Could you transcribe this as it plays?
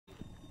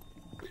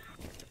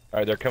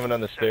Alright, they're coming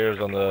down the stairs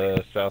on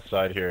the south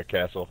side here at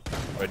Castle.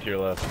 Right to your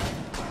left.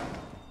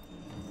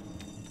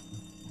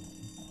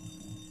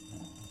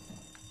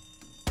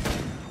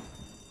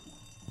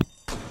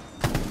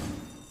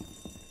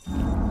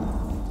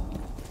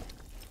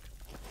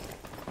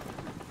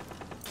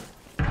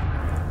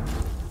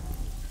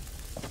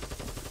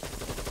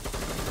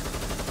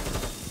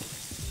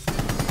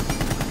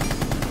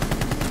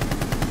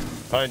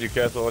 Behind you,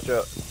 Castle, watch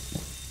out.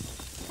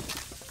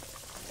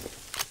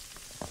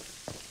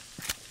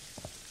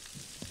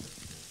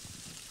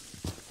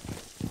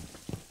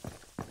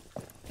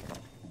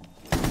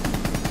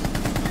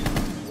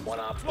 One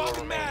op 4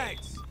 remaining.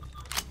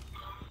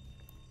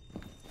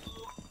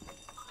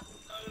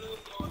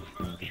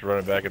 Just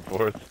running back and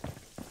forth.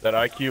 That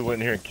IQ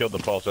went in here and killed the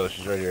pulse, so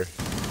she's right here.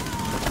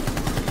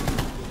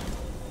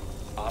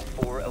 Op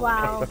 4 eliminated.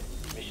 Wow.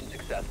 Mission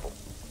successful.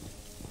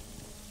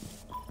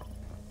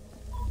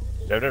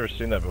 Yeah, I've never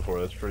seen that before,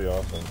 that's pretty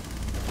awesome.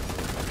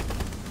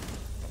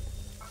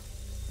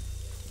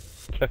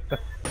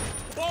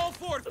 Ball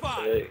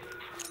fortified.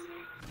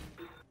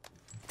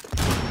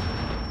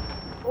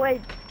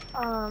 Wait,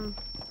 never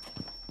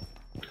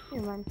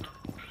mind.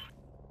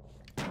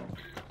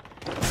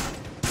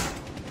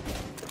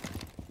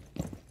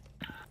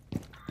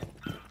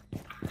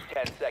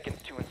 10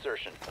 seconds to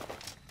insertion.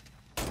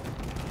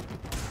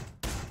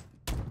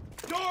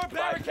 Door 5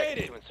 seconds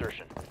barricaded. to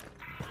insertion.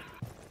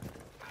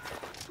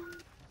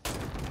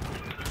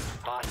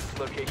 Hostage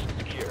location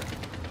secure.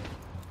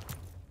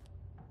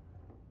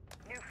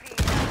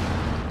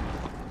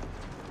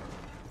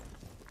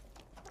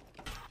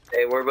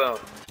 Hey, we're about.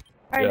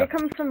 Alright, Yeah. they're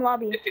coming from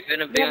lobby. If you're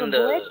gonna They be have on a the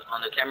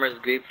bullet? cameras,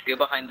 get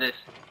behind this.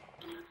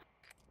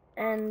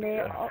 And they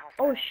Yeah.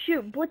 oh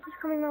shoot, Blitz is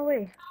coming my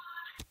way.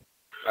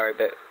 All right,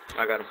 bet.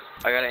 I got him.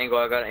 I got an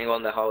angle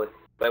in the hallway.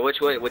 Wait,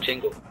 which way? Which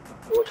angle?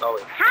 Which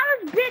hallway? How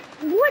does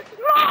Blitz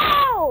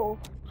know?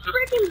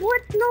 Freaking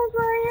Blitz knows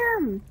where I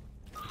am.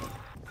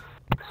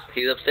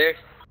 He's upstairs.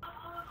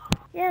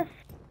 Yes.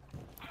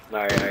 All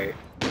right.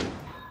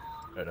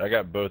 Alright, I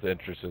got both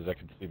entrances, I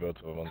can see both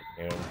of them on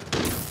the cam.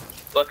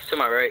 Buck's to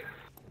my right.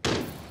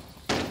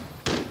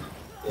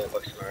 Yeah,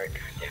 Buck's to my right.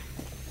 Yeah.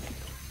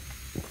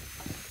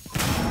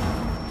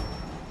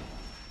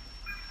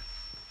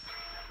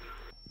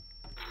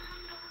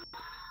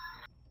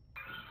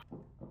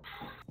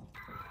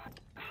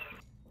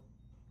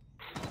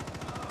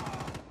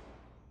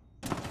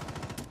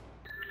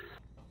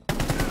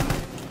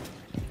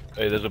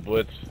 Hey, there's a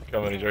blitz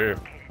coming, he's right here.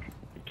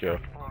 Good kill.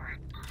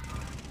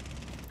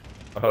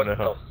 Oh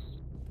no.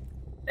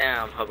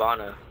 Damn,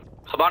 Havana.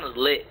 Havana's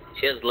lit.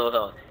 She has low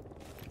health.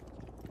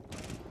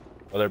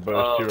 Oh, they're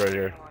both two right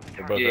here.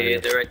 They're both Yeah, right here.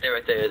 they're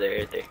right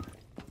there.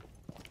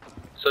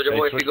 Soldier Hey,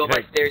 boy, if you switch- go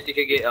by hey. stairs, you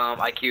could get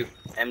IQ.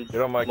 And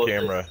Get on my most of-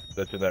 camera,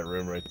 that's in that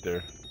room right there.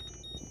 Is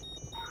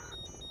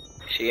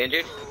she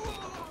injured?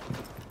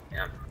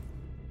 Yeah.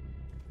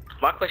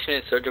 My question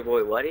is, Soldier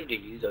boy, why did you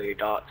use all your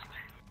dots?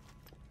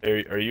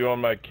 Hey, are you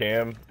on my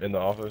cam in the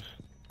office?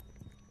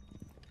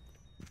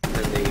 In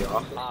the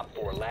office? Op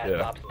 4 last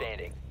Yeah. op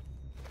standing.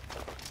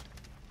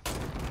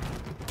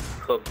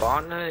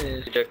 Havana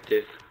is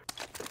objective.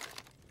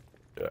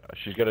 Yeah,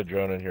 she's got a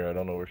drone in here, I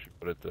don't know where she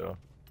put it though.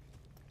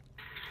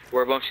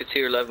 We're both to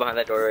your left behind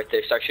that door right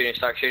there. Start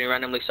shooting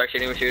randomly. Start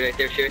shooting right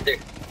there. Shoot right there.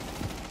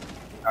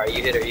 Alright,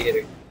 you hit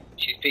her.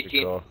 She's Good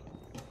peeking. call.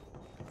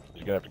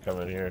 She's gonna have to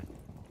come in here.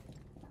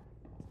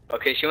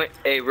 Okay, she went.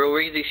 Hey, real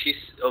easy. She's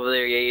over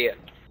there. Yeah.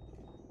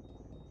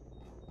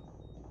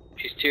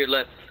 She's to your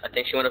left. I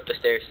think she went up the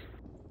stairs.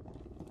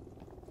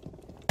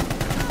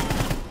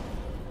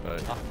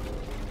 Nice.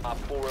 Op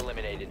 4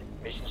 eliminated.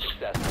 Mission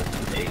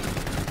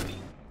successful.